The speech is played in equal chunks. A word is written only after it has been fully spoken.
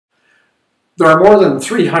There are more than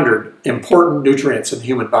 300 important nutrients in the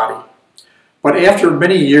human body. But after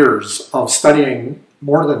many years of studying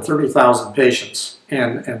more than 30,000 patients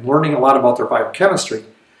and learning a lot about their biochemistry,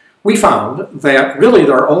 we found that really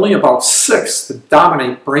there are only about 6 that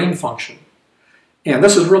dominate brain function. And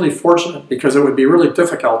this is really fortunate because it would be really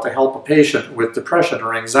difficult to help a patient with depression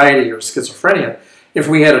or anxiety or schizophrenia if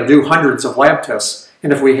we had to do hundreds of lab tests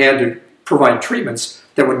and if we had to provide treatments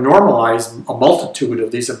that would normalize a multitude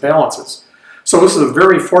of these imbalances. So this is a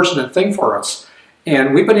very fortunate thing for us.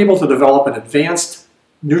 And we've been able to develop an advanced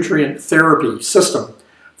nutrient therapy system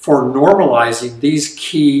for normalizing these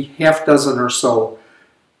key half dozen or so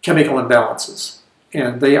chemical imbalances.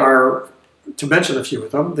 And they are, to mention a few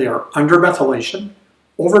of them, they are undermethylation,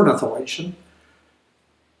 overmethylation,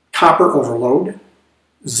 copper overload,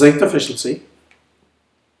 zinc deficiency,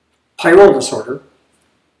 pyrrole disorder,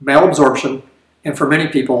 malabsorption, and for many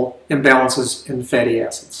people, imbalances in fatty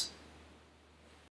acids.